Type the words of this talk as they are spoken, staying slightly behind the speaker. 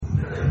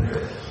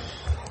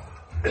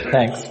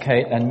Thanks,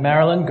 Kate and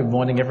Marilyn. Good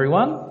morning,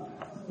 everyone.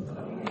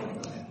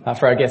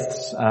 For our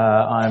guests,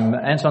 I'm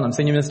Anton, I'm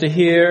Senior Minister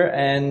here,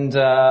 and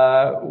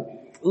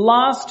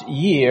last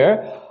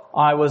year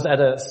I was at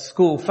a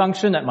school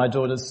function at my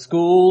daughter's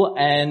school,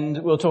 and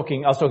I was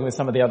talking with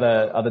some of the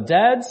other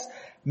dads,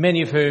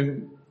 many of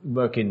whom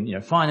work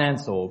in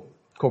finance or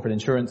corporate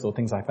insurance or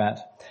things like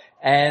that.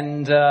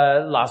 And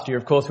last year,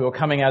 of course, we were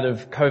coming out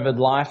of COVID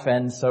life,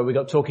 and so we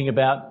got talking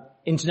about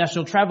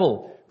international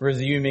travel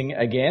resuming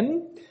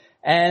again.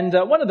 And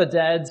one of the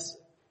dads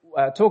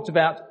talked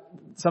about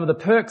some of the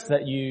perks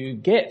that you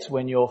get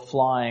when you're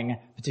flying,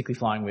 particularly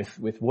flying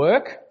with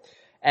work,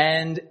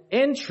 and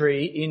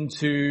entry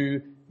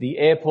into the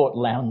airport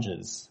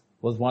lounges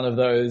was one of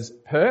those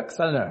perks.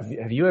 I don't know,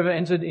 have you ever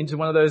entered into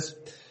one of those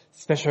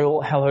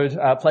special hallowed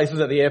places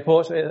at the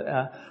airport?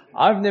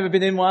 I've never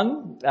been in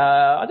one.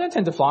 I don't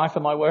tend to fly for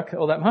my work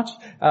all that much.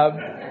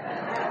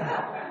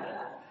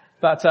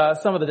 But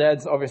some of the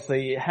dads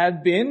obviously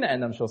have been,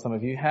 and I'm sure some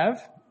of you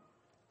have.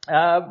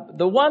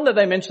 The one that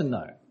they mentioned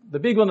though, the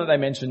big one that they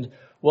mentioned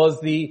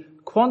was the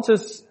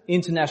Qantas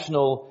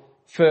International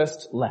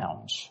First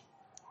Lounge.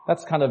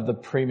 That's kind of the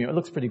premium. It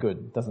looks pretty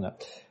good, doesn't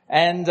it?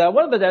 And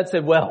one of the dads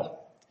said, well,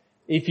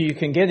 if you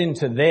can get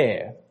into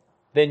there,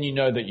 then you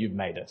know that you've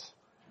made it.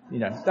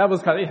 That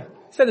was kind of,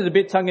 said it a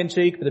bit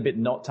tongue-in-cheek, but a bit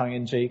not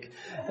tongue-in-cheek.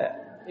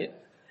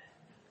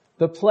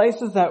 The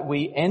places that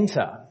we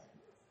enter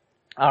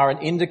are an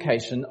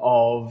indication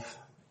of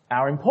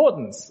our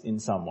importance in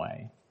some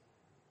way.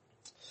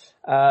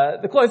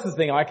 The closest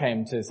thing I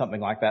came to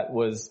something like that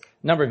was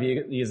a number of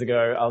years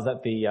ago. I was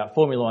at the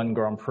Formula One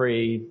Grand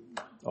Prix,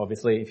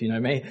 obviously, if you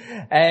know me.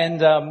 And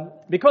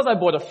because I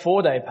bought a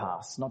 4-day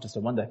pass, not just a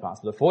 1-day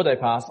pass, but a 4-day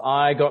pass,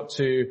 I got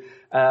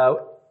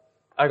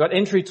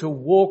entry to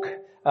walk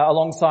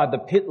alongside the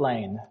pit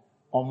lane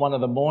on one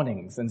of the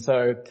mornings. And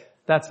so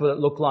that's what it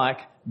looked like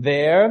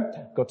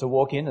there. Got to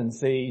walk in and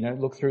see,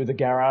 look through the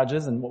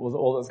garages and what was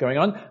all that was going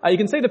on. You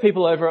can see the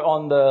people over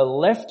on the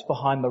left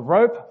behind the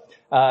rope.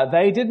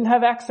 They didn't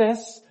have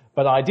access,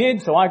 but I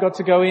did, so I got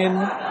to go in.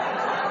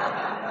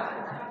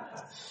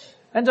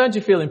 And don't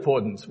you feel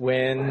important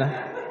when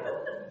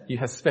you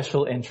have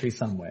special entry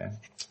somewhere?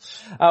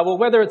 Well,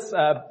 whether it's,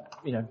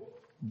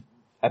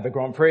 at the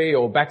Grand Prix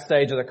or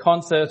backstage at a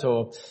concert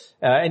or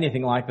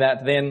anything like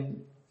that,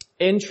 then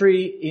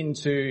entry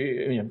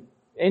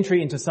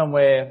into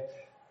somewhere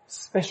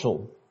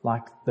special,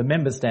 like the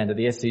member stand at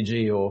the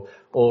SCG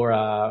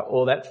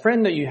or that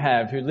friend that you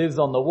have who lives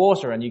on the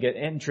water and you get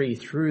entry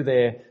through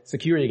their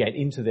security gate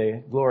into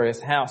their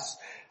glorious house.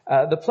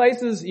 The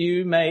places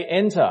you may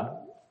enter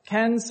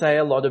can say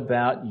a lot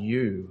about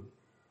you,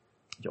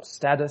 your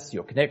status,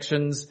 your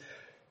connections,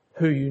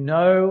 who you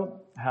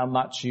know, how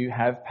much you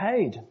have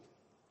paid.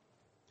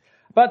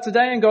 But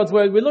today in God's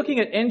Word, we're looking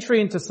at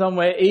entry into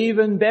somewhere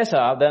even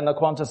better than the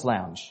Qantas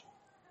Lounge.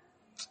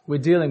 We're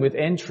dealing with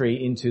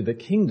entry into the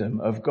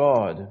kingdom of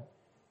God.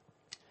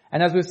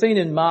 And as we've seen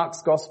in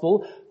Mark's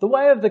Gospel, the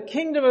way of the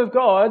kingdom of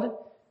God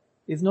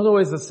is not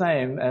always the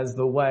same as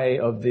the way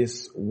of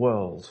this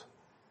world.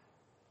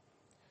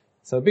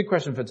 So a big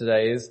question for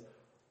today is,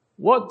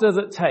 what does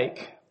it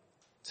take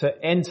to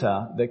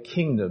enter the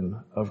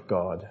kingdom of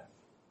God?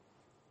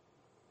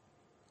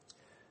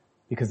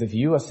 Because if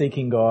you are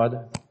seeking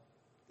God,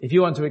 if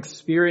you want to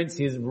experience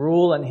His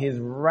rule and His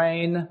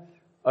reign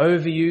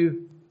over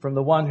you from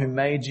the one who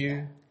made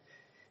you,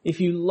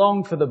 if you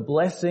long for the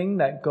blessing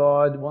that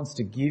God wants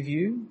to give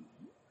you,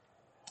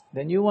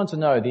 then you want to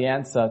know the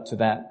answer to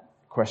that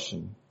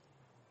question.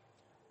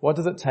 What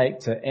does it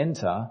take to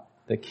enter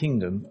the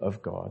kingdom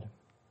of God?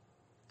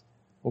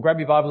 Well, grab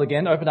your Bible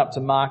again, open up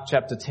to Mark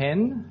chapter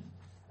 10,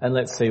 and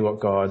let's see what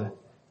God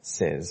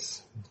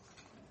says.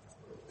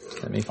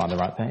 Let me find the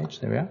right page.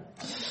 There we are.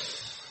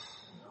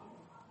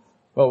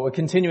 Well, we're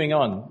continuing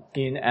on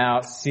in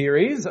our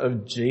series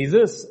of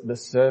Jesus, the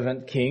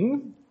Servant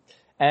King.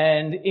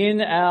 And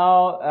in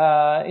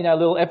our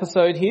little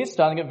episode here,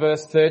 starting at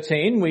verse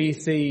 13, we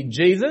see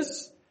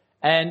Jesus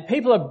and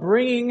people are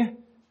bringing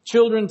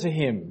children to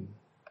Him.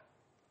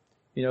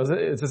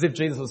 It's as if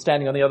Jesus was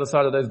standing on the other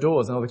side of those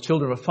doors and all the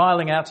children were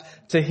filing out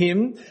to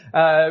Him,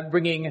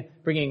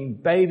 bringing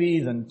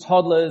babies and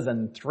toddlers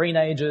and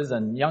teenagers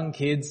and young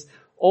kids.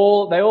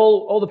 All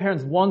the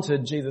parents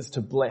wanted Jesus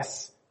to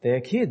bless their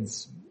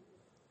kids.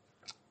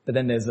 But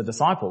then there's the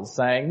disciples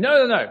saying,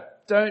 no,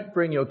 don't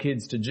bring your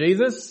kids to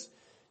Jesus.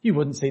 You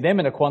wouldn't see them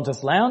in a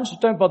Qantas Lounge.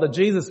 Don't bother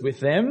Jesus with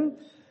them.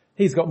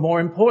 He's got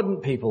more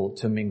important people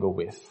to mingle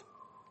with,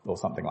 or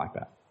something like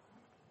that.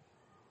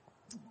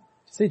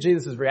 See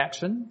Jesus'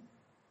 reaction?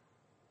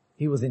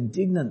 He was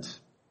indignant.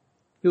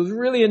 He was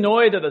really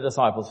annoyed at the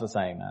disciples for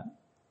saying that.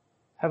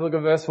 Have a look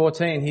at verse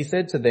 14. He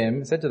said to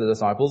the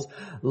disciples,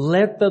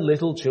 let the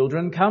little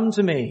children come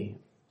to me.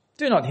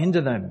 Do not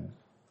hinder them,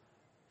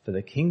 for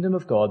the kingdom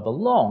of God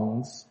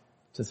belongs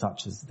to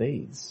such as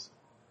these.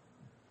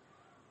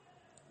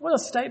 What a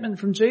statement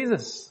from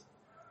Jesus.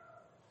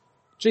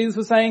 Jesus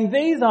was saying,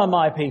 these are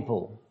my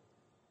people.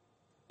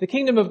 The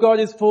kingdom of God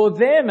is for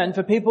them and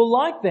for people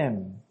like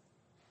them.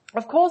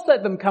 Of course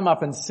let them come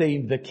up and see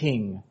the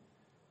King,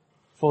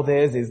 for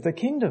theirs is the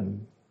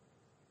kingdom.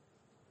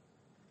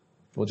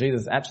 Well,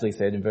 Jesus actually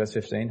said in verse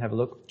 15, have a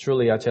look,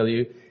 truly I tell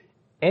you,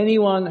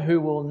 anyone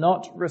who will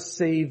not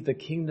receive the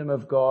kingdom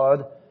of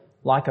God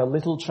like a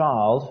little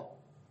child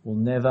will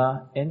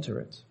never enter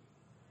it.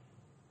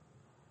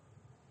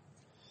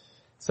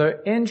 So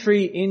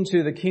entry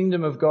into the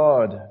kingdom of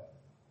God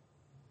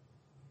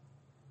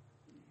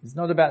is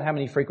not about how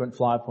many frequent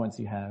flyer points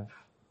you have.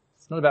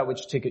 It's not about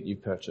which ticket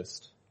you've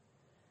purchased.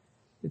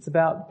 It's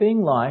about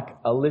being like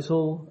a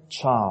little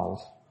child.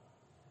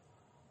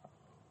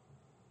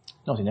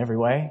 Not in every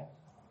way.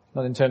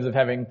 Not in terms of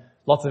having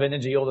lots of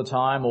energy all the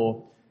time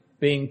or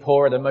being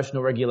poor at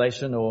emotional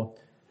regulation or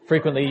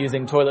frequently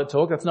using toilet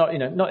talk. That's not,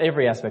 not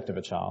every aspect of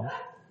a child.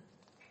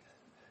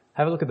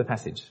 Have a look at the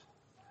passage.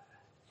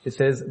 It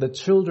says, the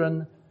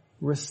children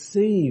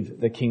receive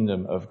the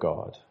kingdom of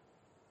God.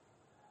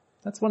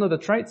 That's one of the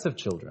traits of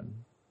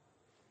children.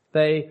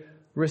 They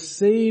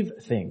receive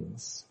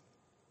things.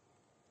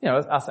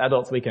 As us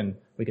adults, we can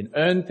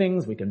earn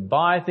things, we can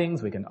buy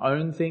things, we can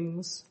own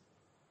things.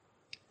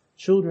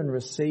 Children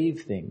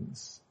receive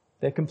things.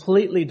 They're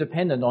completely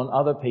dependent on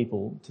other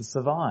people to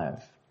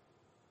survive.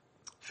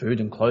 Food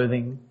and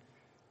clothing,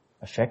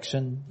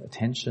 affection,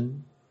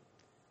 attention.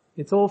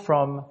 It's all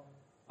from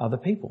other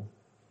people.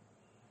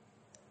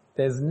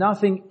 There's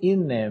nothing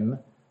in them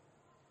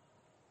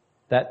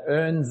that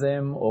earns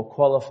them or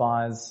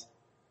qualifies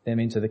them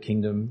into the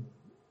kingdom.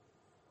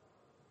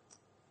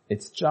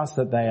 It's just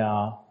that they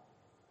are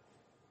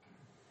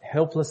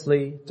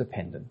helplessly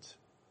dependent.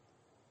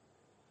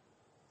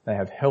 They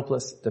have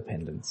helpless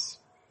dependence.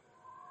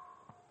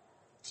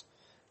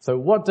 So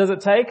what does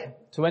it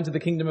take to enter the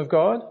kingdom of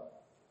God?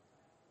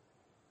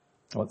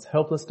 Well, it's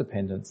helpless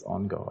dependence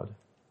on God.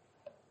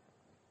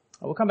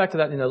 We'll come back to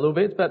that in a little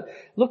bit, but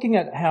looking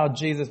at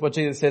what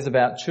Jesus says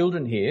about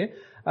children here,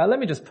 let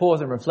me just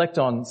pause and reflect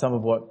on some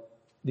of what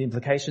the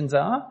implications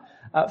are.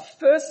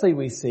 Firstly,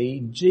 we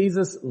see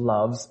Jesus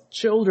loves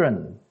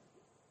children.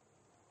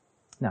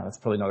 Now, that's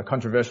probably not a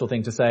controversial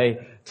thing to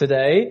say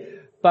today,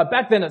 but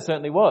back then it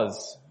certainly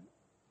was.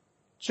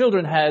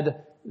 Children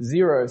had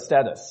zero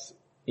status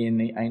in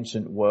the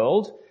ancient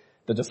world.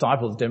 The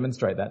disciples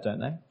demonstrate that, don't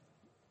they?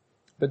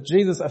 But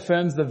Jesus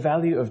affirms the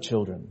value of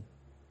children,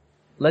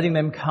 letting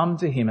them come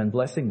to him and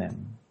blessing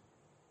them.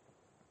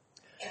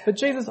 But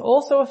Jesus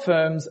also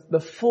affirms the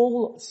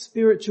full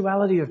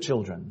spirituality of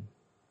children,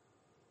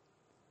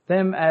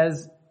 them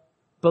as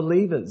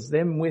believers,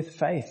 them with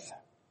faith.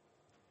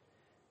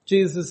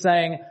 Jesus is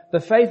saying the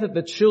faith that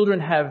the children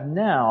have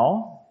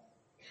now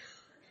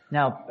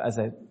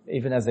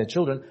even as their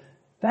children,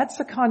 that's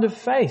the kind of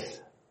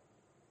faith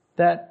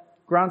that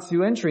grants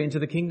you entry into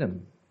the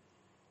kingdom.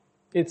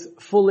 It's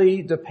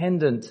fully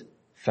dependent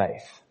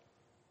faith.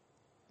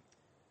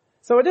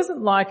 So it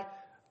isn't like,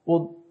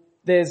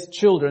 there's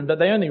children, but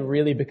they only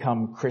really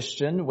become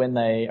Christian when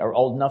they are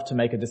old enough to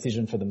make a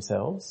decision for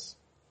themselves.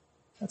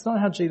 That's not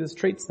how Jesus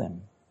treats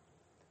them.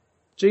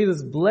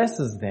 Jesus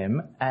blesses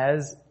them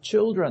as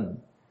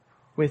children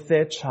with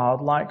their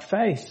childlike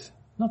faith,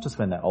 not just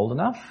when they're old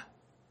enough.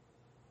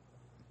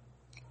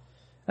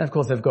 And of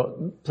course, they've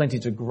got plenty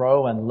to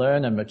grow and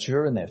learn and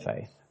mature in their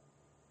faith.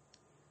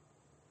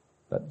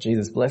 But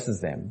Jesus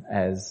blesses them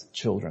as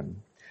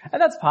children. And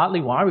that's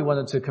partly why we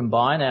wanted to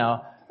combine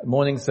our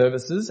morning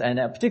services and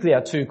particularly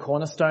our 2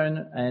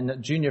 Cornerstone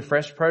and Junior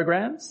Fresh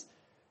programs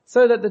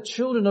so that the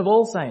children of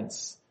All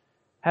Saints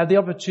have the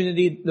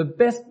opportunity, the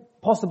best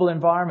possible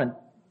environment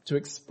to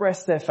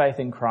express their faith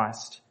in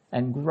Christ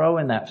and grow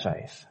in that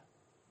faith.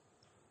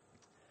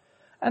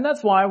 And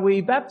that's why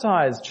we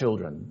baptize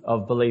children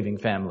of believing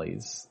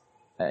families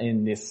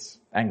in this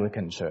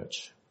Anglican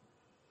church.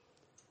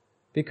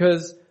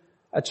 Because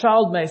a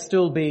child may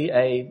still be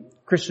a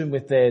Christian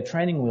with their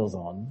training wheels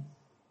on.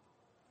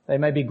 They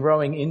may be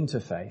growing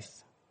into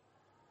faith.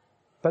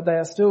 But they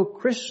are still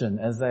Christian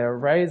as they are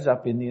raised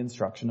up in the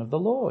instruction of the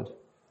Lord.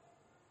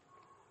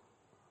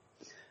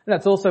 And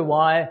that's also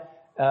why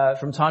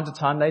from time to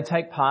time they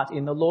take part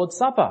in the Lord's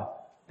Supper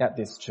at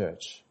this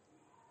church.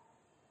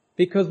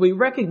 Because we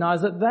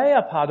recognize that they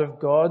are part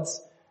of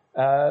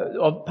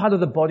or part of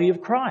the body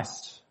of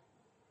Christ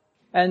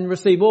and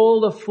receive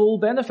all the full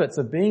benefits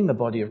of being the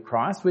body of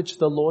Christ, which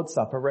the Lord's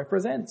Supper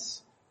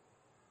represents.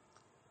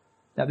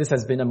 Now, this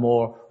has been a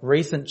more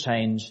recent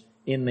change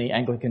in the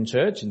Anglican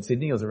Church in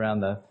Sydney. It was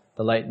around the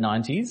late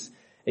 90s.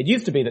 It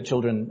used to be that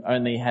children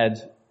only had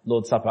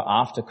Lord's Supper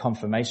after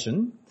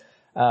confirmation,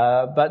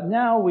 but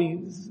now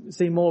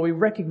we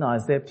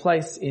recognize their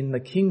place in the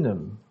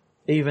kingdom,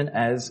 even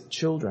as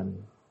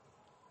children.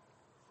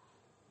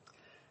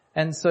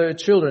 And so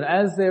children,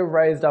 as they're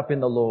raised up in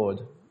the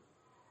Lord,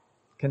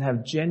 can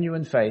have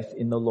genuine faith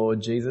in the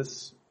Lord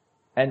Jesus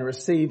and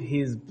receive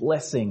his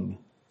blessing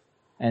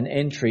and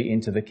entry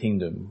into the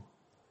kingdom,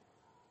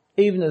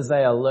 even as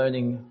they are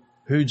learning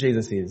who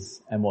Jesus is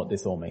and what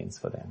this all means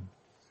for them.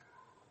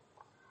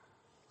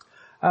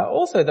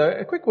 Also, though,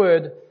 a quick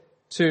word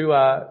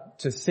to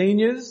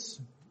seniors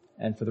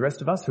and for the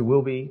rest of us who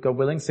will be, God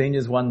willing,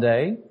 seniors one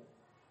day.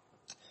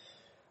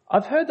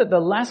 I've heard that the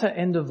latter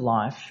end of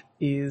life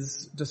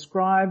is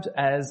described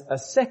as a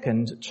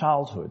second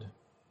childhood. Have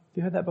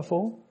you heard that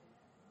before?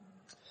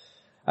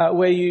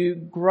 Where you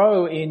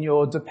grow in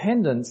your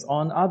dependence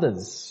on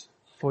others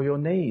for your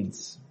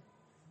needs.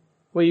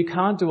 Where you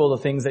can't do all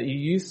the things that you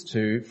used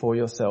to for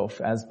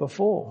yourself as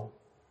before.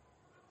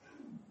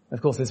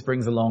 Of course, this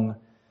brings along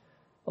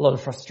a lot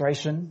of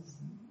frustration.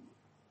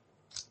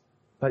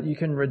 But you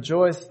can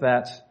rejoice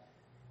that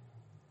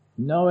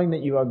knowing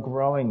that you are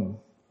growing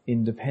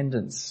in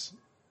dependence,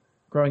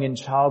 growing in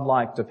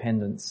childlike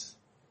dependence,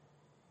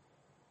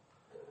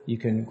 you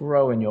can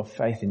grow in your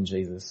faith in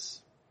Jesus.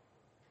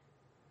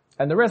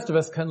 And the rest of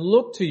us can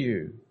look to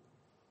you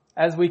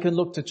as we can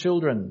look to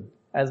children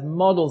as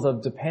models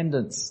of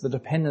dependence, the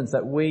dependence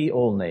that we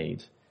all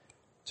need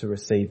to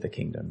receive the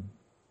kingdom.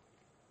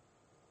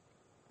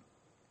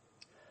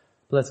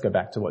 But let's go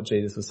back to what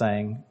Jesus was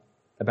saying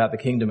about the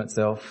kingdom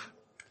itself.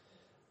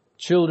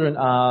 Children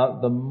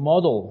are the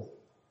model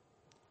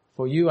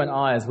for you and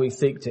I as we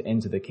seek to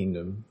enter the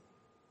kingdom,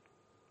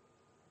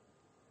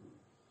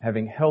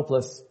 having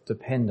helpless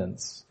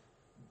dependence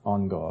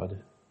on God.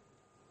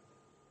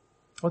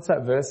 What's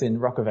that verse in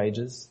Rock of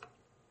Ages?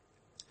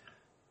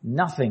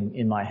 Nothing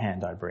in my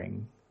hand I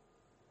bring,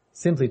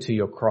 simply to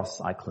your cross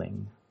I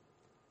cling.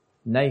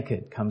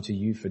 Naked come to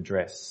you for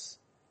dress,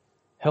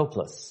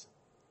 helpless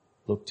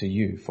look to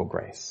you for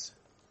grace.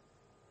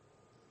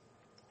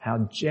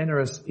 How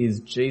generous is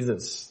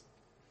Jesus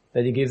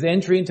that he gives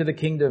entry into the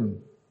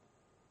kingdom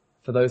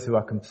for those who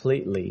are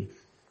completely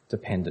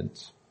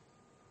dependent.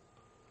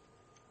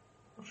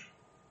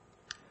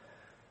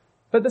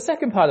 But the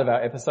second part of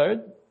our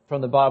episode from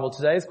the Bible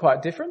today is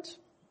quite different.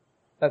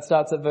 That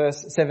starts at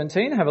verse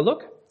 17. Have a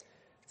look.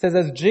 It says,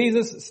 as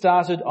Jesus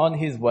started on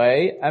his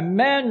way, a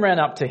man ran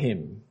up to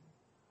him.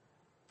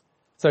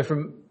 So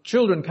from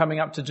children coming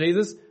up to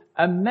Jesus,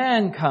 a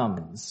man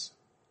comes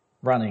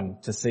running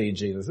to see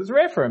Jesus. It's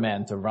rare for a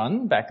man to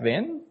run back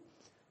then.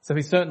 So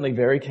he's certainly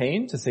very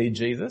keen to see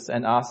Jesus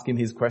and ask him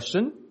his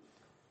question.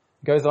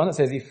 It goes on, it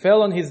says, he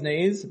fell on his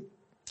knees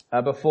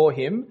before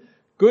him.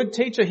 Good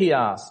teacher, he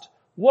asked,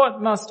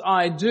 what must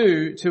I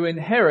do to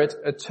inherit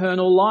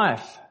eternal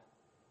life?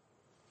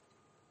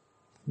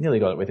 Nearly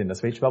got it within the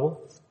speech bubble.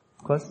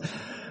 Close.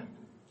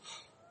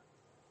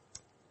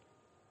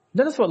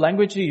 Notice what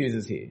language he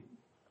uses here.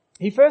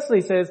 He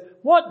firstly says,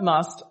 what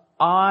must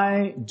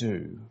I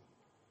do?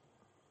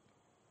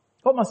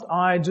 What must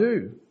I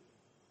do?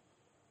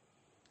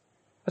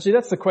 Actually,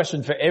 that's the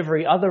question for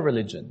every other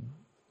religion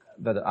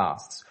that it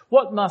asks.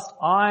 What must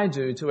I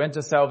do to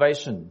enter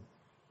salvation?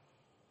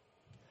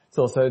 It's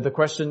also the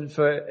question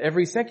for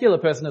every secular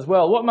person as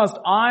well. What must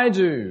I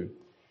do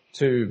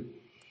to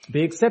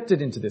be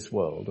accepted into this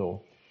world?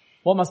 Or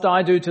what must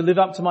I do to live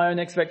up to my own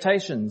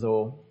expectations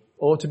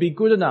or to be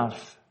good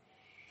enough?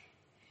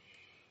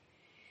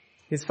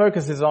 His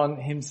focus is on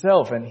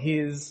himself and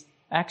his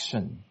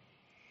action.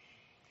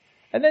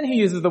 And then he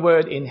uses the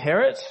word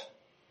inherit.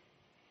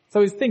 So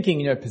he's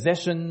thinking,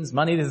 possessions,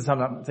 money, this is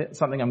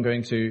something I'm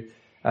going to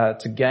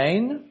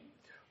gain.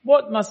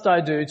 What must I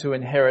do to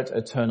inherit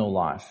eternal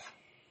life?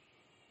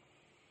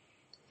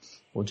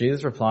 Well,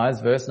 Jesus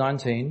replies, verse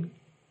 19,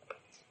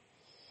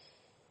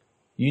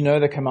 you know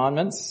the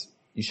commandments.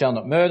 You shall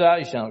not murder,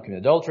 you shall not commit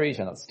adultery, you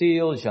shall not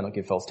steal, you shall not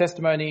give false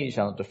testimony, you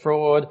shall not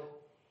defraud.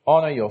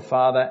 Honor your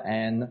father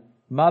and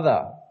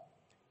mother.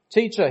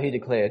 Teacher, he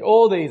declared,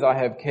 all these I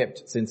have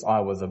kept since I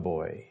was a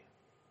boy.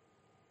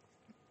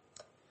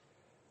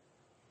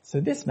 So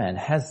this man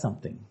has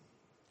something.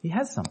 He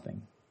has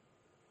something.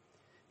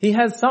 He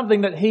has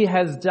something that he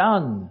has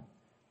done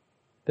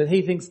that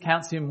he thinks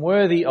counts him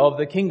worthy of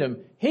the kingdom.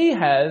 He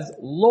has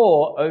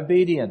law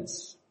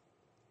obedience.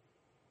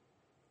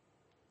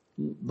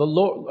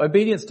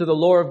 Obedience to the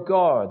law of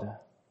God.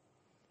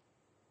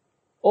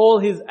 All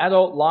his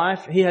adult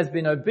life, he has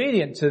been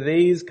obedient to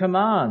these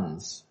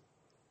commands.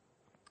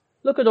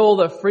 Look at all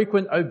the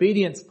frequent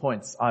obedience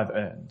points I've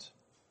earned.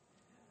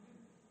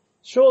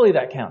 Surely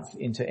that counts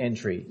into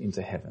entry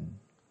into heaven.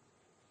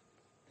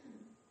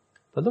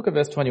 But look at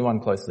verse 21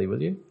 closely,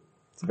 will you?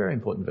 It's a very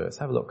important verse.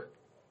 Have a look.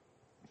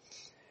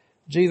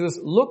 Jesus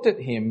looked at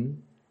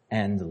him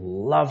and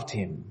loved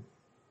him.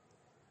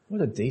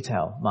 What a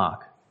detail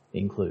Mark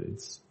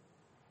includes.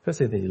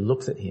 Firstly, that he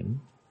looks at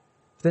him.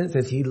 Then it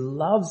says he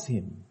loves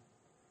him.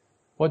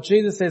 What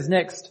Jesus says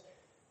next,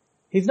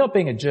 he's not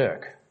being a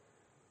jerk.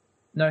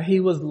 No,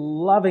 he was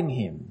loving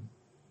him.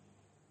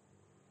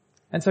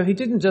 And so he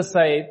didn't just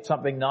say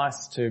something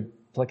nice to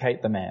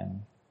placate the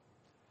man.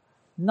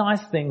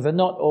 Nice things are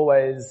not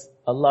always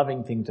a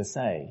loving thing to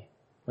say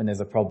when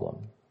there's a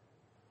problem.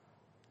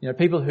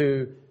 People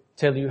who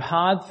tell you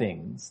hard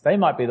things, they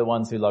might be the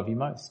ones who love you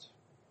most.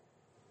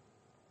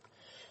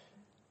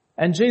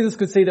 And Jesus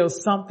could see there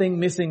was something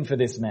missing for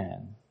this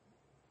man.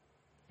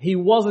 He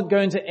wasn't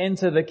going to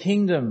enter the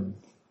kingdom.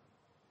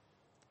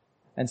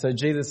 And so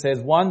Jesus says,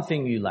 one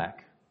thing you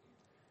lack.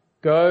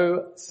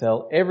 Go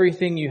sell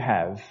everything you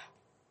have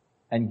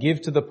and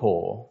give to the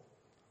poor,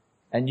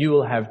 and you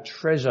will have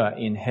treasure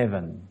in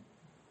heaven.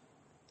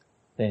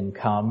 Then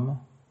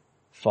come,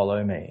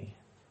 follow me.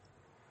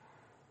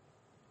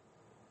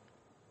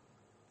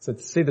 So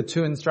see the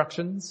two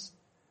instructions?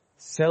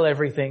 Sell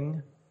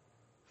everything,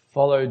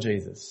 follow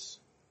Jesus.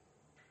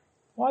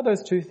 Why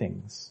those two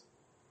things?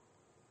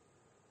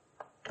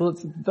 Well,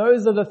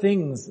 those are the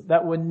things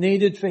that were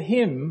needed for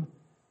him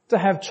to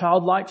have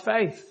childlike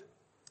faith,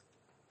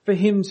 for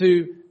him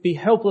to be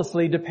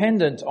helplessly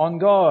dependent on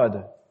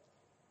God.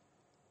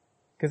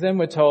 Because then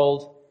we're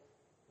told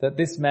that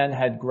this man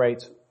had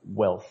great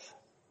wealth.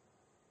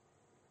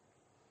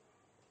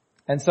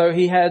 And so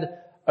he had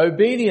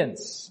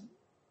obedience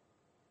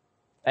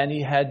and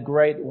he had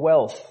great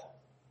wealth.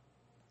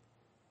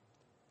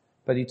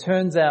 But he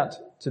turns out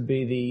to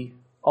be the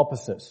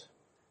opposite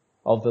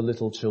of the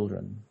little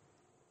children.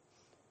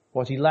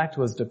 What he lacked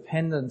was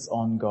dependence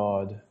on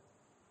God.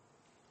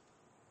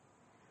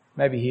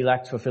 Maybe he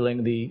lacked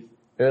fulfilling the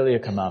earlier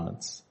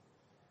commandments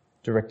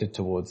directed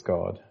towards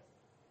God.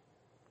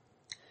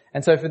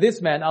 And so for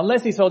this man,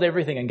 unless he sold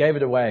everything and gave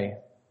it away,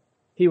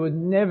 he would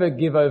never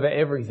give over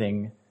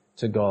everything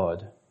to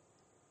God.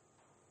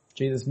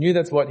 Jesus knew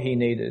that's what he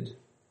needed.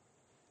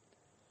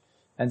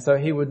 And so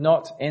he would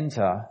not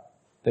enter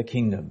the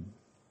kingdom.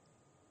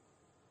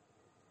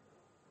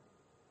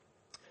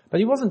 But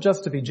he wasn't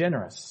just to be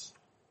generous.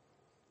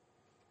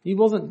 He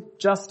wasn't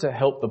just to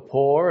help the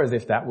poor as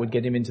if that would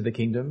get him into the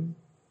kingdom.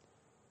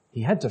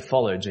 He had to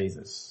follow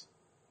Jesus.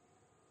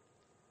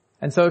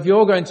 And so if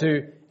you're going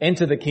to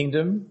enter the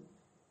kingdom,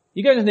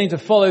 you're going to need to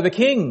follow the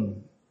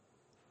King.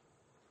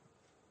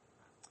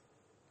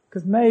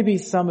 Because maybe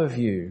some of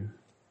you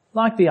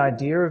like the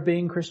idea of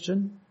being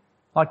Christian,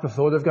 like the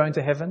thought of going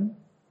to heaven,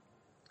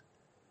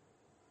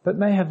 but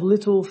may have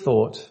little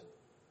thought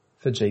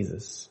for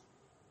Jesus,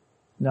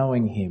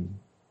 knowing him,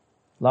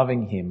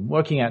 loving him,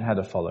 working out how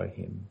to follow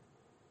him.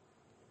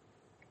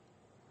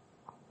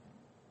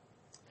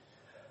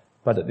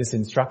 But at this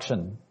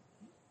instruction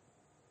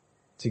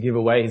to give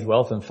away his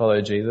wealth and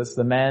follow Jesus,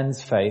 the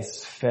man's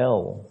face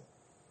fell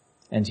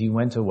and he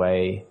went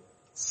away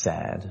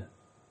sad.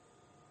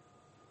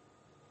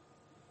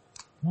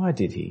 Why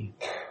did he?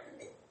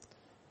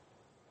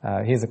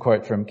 Here's a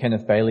quote from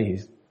Kenneth Bailey,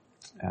 who's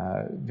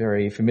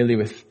very familiar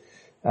with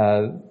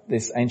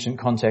this ancient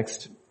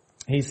context.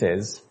 He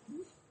says,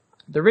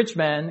 "The rich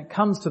man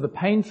comes to the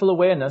painful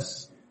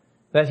awareness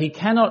that he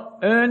cannot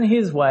earn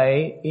his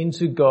way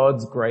into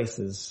God's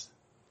graces.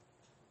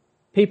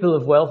 People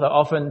of wealth are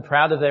often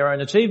proud of their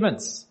own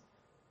achievements.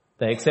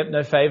 They accept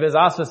no favors,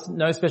 ask for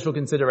no special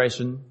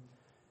consideration,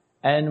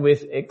 and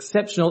with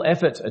exceptional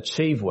effort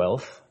achieve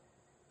wealth.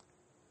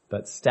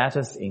 But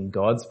status in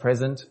God's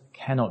presence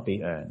cannot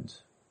be earned.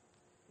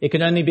 It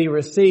can only be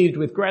received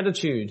with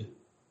gratitude.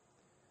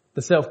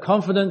 The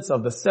self-confidence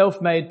of the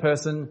self-made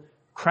person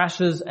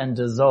crashes and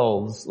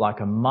dissolves like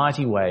a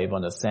mighty wave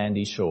on a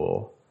sandy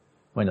shore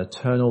when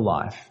eternal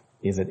life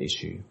is at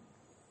issue."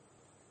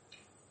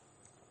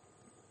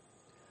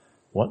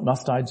 What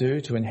must I do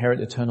to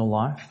inherit eternal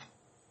life?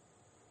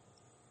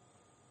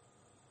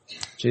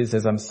 Jesus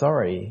says, I'm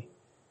sorry,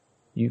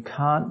 you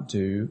can't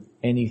do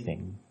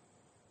anything.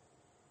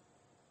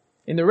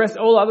 In the rest,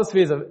 all other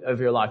spheres of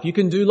your life, you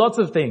can do lots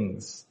of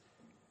things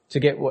to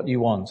get what you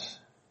want.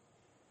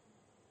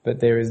 But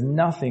there is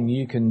nothing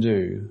you can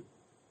do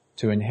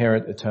to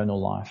inherit eternal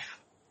life.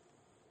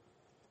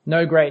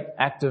 No great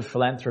act of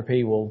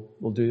philanthropy will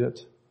do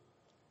it.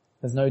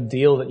 There's no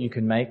deal that you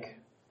can make.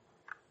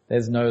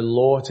 There's no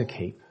law to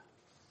keep.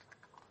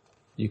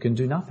 You can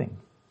do nothing.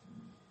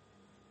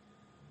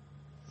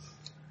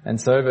 And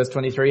so, verse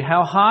 23,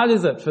 how hard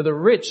is it for the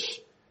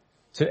rich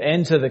to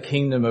enter the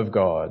kingdom of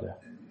God?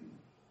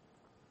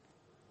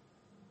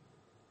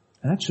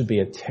 And that should be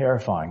a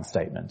terrifying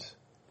statement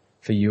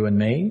for you and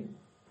me.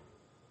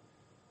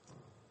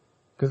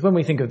 Because when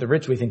we think of the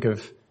rich, we think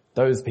of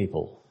those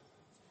people.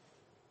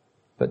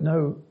 But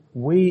no,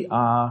 we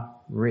are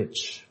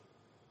rich.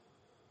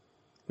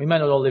 We may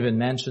not all live in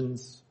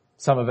mansions.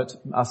 Some of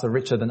us are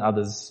richer than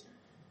others.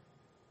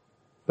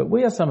 But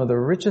we are some of the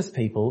richest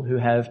people who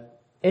have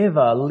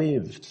ever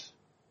lived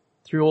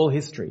through all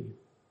history.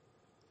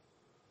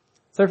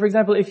 So for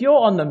example, if you're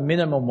on the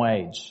minimum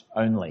wage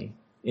only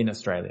in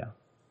Australia,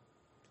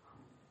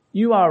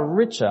 you are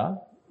richer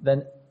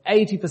than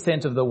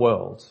 80% of the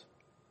world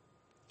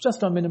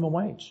just on minimum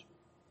wage.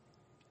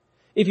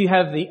 If you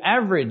have the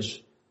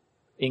average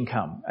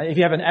income, if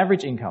you have an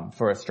average income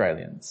for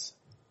Australians,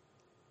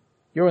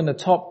 you're in the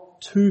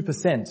top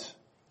 2%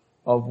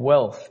 of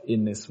wealth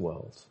in this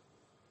world.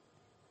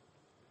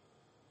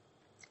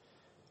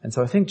 And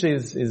so I think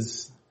Jesus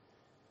is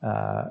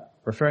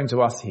referring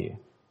to us here.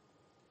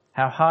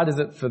 How hard is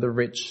it for the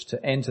rich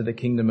to enter the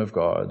kingdom of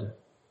God?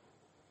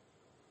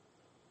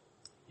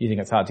 You think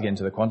it's hard to get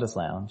into the Qantas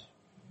lounge?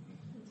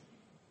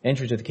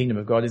 Entry to the kingdom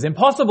of God is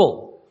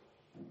impossible.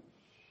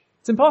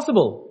 It's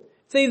impossible.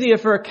 It's easier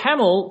for a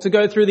camel to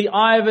go through the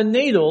eye of a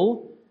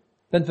needle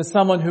than for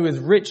someone who is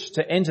rich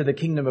to enter the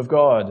kingdom of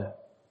God.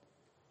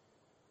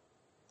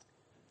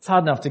 It's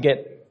hard enough to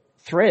get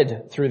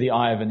thread through the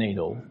eye of a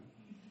needle,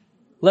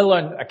 let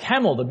alone a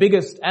camel, the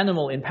biggest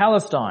animal in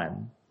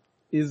Palestine,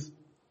 is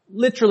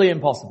Literally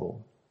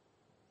impossible.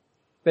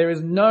 There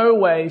is no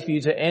way for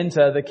you to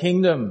enter the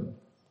kingdom.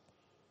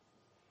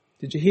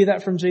 Did you hear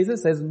that from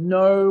Jesus? There's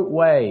no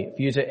way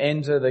for you to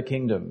enter the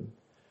kingdom.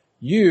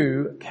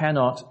 You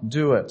cannot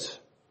do it.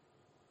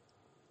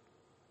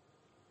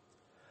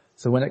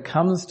 So when it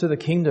comes to the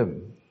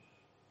kingdom,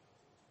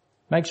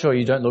 make sure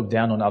you don't look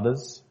down on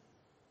others,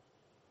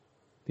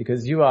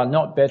 because you are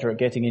not better at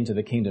getting into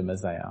the kingdom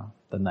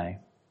than they.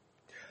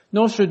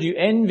 Nor should you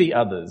envy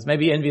others,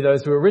 maybe envy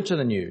those who are richer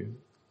than you,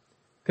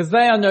 because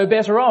they are no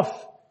better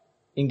off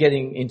in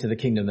getting into the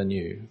kingdom than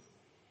you.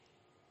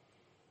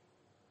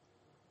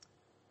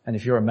 And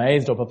if you're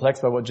amazed or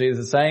perplexed by what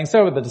Jesus is saying,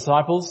 so are the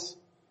disciples.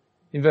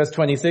 In verse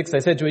 26,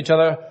 they said to each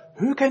other,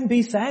 "Who can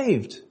be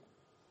saved?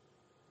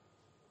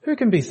 Who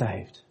can be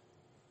saved?"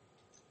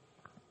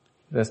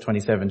 Verse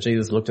 27,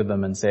 Jesus looked at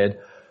them and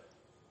said,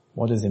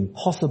 "What is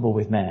impossible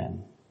with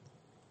man?"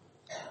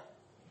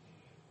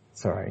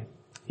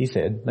 He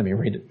said, let me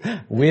read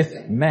it.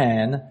 "With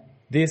man,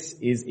 this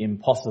is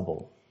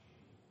impossible."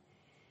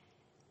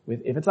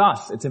 If it's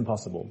us, it's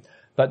impossible.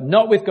 But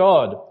not with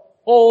God.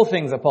 All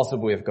things are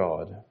possible with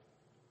God.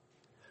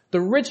 The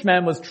rich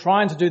man was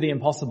trying to do the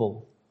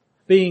impossible,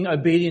 being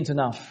obedient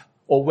enough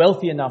or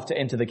wealthy enough to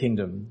enter the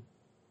kingdom.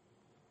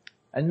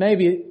 And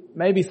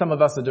maybe some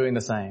of us are doing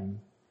the same.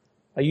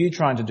 Are you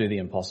trying to do the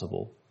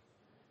impossible?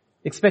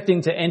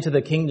 Expecting to enter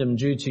the kingdom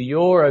due to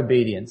your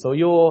obedience or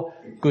your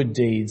good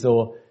deeds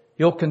or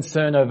your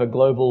concern over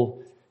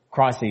global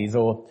crises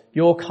or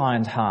your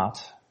kind heart?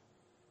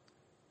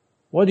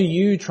 What are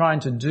you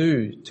trying to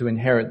do to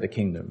inherit the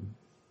kingdom?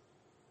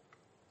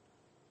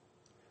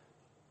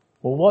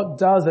 Well, what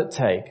does it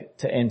take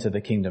to enter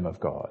the kingdom of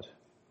God?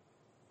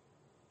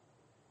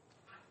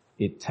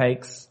 It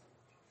takes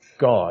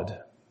God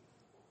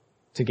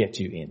to get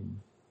you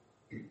in.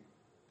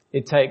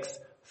 It takes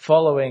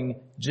following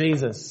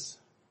Jesus,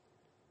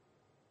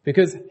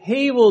 because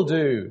he will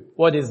do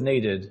what is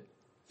needed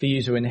for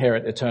you to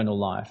inherit eternal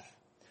life.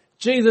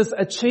 Jesus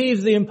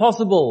achieves the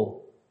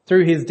impossible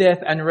through his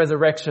death and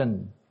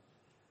resurrection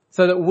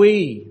so that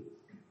we,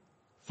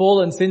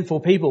 fallen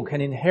sinful people,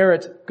 can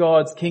inherit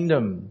God's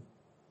kingdom.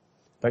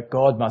 But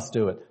God must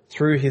do it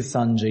through his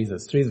Son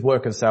Jesus, through his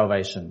work of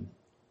salvation.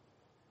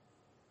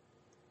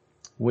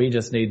 We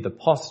just need the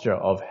posture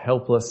of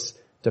helpless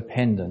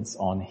dependence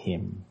on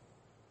him.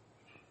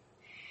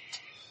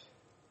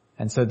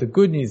 And so the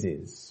good news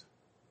is,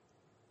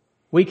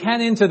 we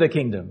can enter the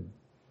kingdom.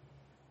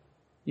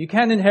 You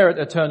can inherit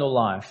eternal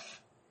life.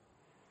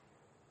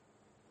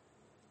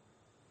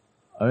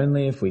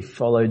 Only if we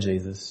follow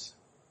Jesus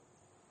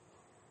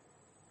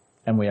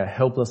and we are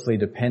helplessly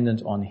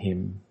dependent on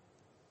him,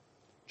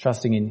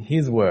 trusting in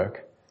his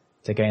work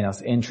to gain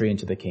us entry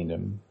into the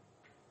kingdom.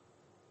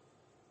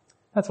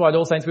 That's why at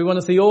All Saints we want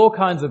to see all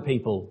kinds of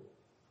people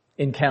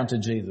encounter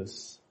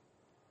Jesus.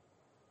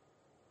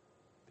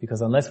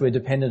 Because unless we're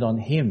dependent on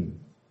him,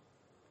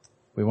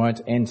 we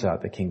won't enter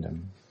the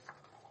kingdom.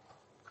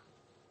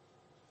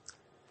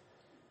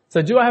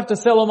 So do I have to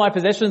sell all my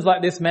possessions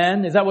like this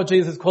man? Is that what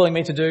Jesus is calling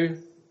me to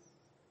do?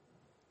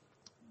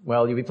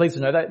 Well, you'll be pleased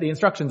to know that the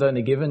instruction's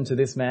only given to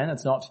this man.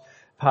 It's not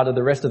part of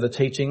the rest of the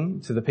teaching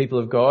to the people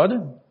of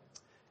God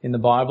in the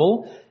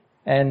Bible.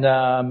 And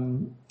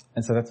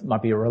so that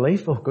might be a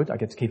relief. Oh, good, I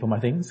get to keep all my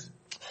things.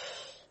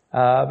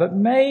 But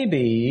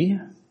maybe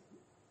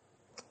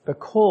the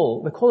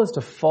call is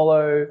to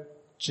follow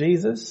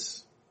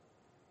Jesus.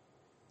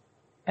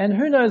 And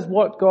who knows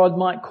what God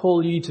might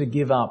call you to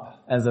give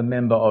up as a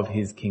member of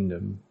his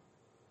kingdom.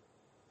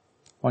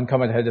 One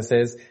commentator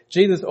says,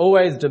 Jesus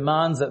always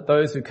demands that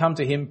those who come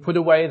to him put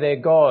away their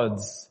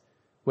gods,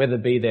 whether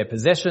it be their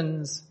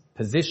possessions,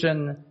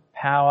 position,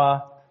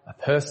 power, a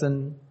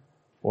person,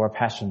 or a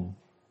passion.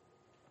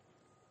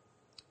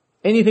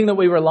 Anything that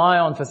we rely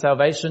on for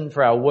salvation,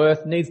 for our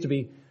worth, needs to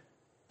be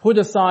put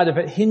aside if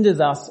it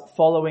hinders us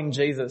following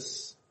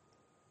Jesus.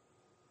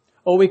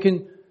 Or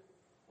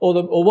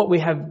what we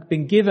have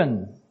been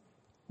given,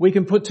 we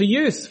can put to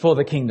use for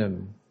the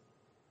kingdom.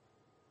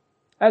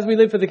 As we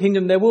live for the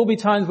kingdom, there will be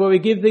times where we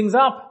give things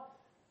up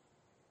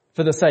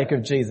for the sake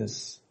of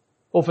Jesus,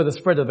 or for the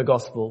spread of the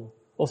gospel,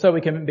 or so we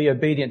can be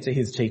obedient to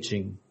his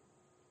teaching.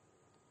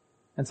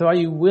 And so are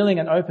you willing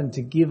and open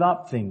to give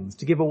up things,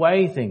 to give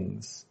away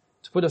things,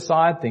 to put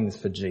aside things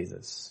for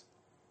Jesus?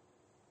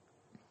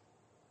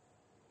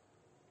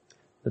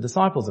 The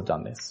disciples have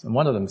done this, and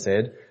one of them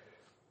said,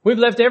 "We've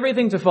left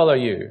everything to follow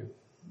you."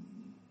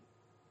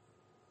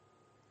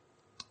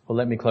 Well,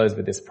 let me close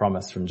with this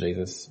promise from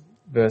Jesus.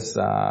 Verse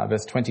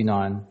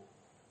 29.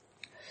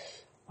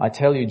 "I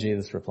tell you,"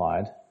 Jesus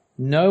replied,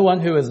 "no one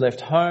who has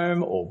left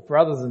home or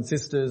brothers and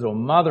sisters or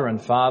mother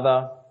and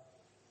father,"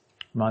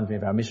 reminds me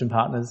of our mission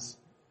partners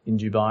in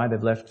Dubai,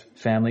 they've left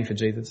family for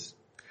Jesus,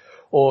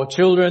 "or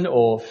children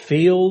or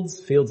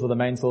fields were the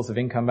main source of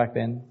income back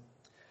then.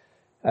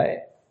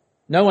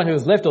 No one who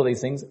has left all these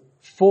things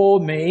for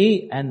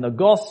me and the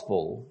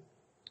gospel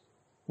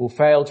will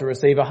fail to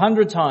receive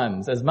 100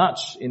 times as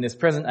much in this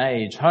present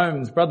age,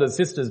 homes, brothers,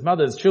 sisters,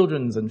 mothers,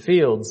 children and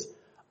fields,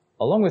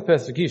 along with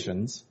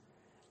persecutions,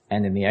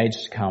 and in the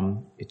age to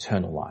come,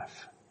 eternal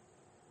life.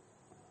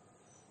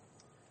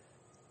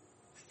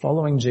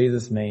 Following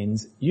Jesus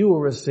means you will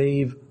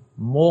receive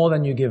more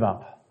than you give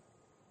up.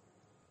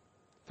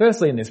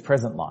 Firstly, in this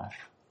present life.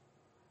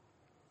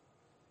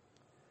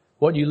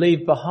 What you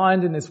leave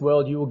behind in this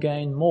world, you will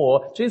gain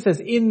more. Jesus says,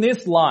 in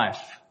this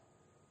life.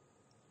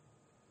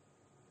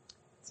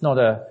 It's not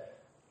a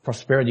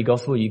prosperity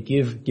gospel. You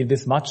give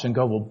this much and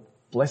God will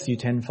bless you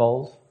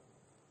tenfold.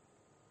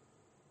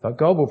 But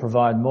God will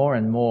provide more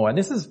and more. And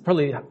this is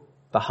probably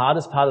the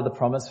hardest part of the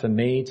promise for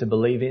me to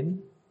believe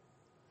in.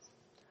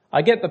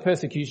 I get the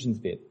persecutions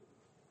bit.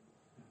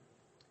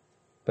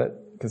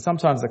 But because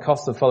sometimes the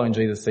cost of following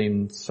Jesus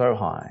seems so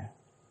high.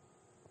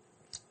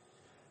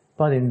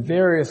 But in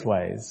various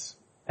ways,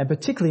 and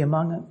particularly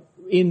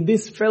in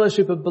this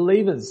fellowship of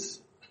believers,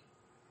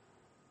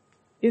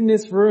 in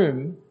this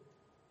room,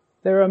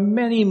 there are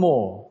many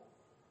more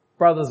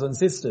brothers and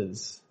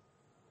sisters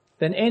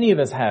than any of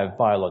us have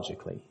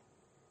biologically.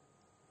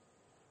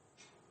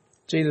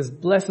 Jesus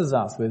blesses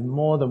us with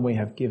more than we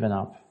have given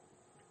up.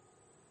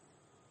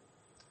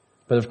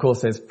 But of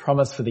course there's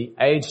promise for the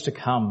age to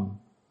come.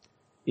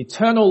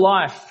 Eternal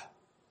life.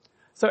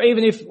 So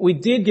even if we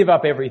did give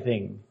up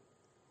everything,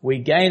 we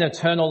gain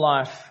eternal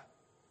life.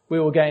 We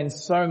will gain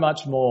so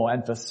much more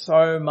and for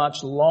so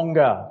much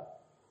longer.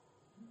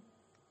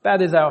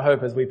 That is our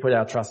hope as we put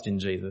our trust in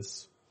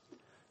Jesus.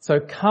 So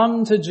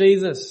come to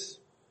Jesus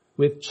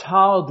with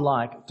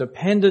childlike,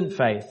 dependent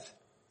faith.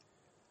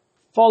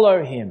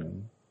 Follow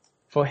him,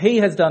 for he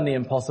has done the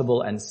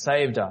impossible and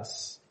saved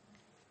us.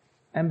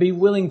 And be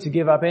willing to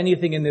give up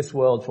anything in this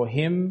world for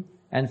him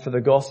and for the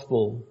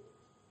gospel.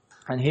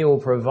 And he will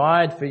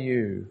provide for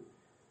you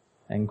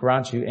and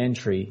grant you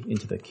entry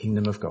into the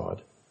kingdom of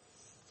God.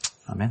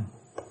 Amen.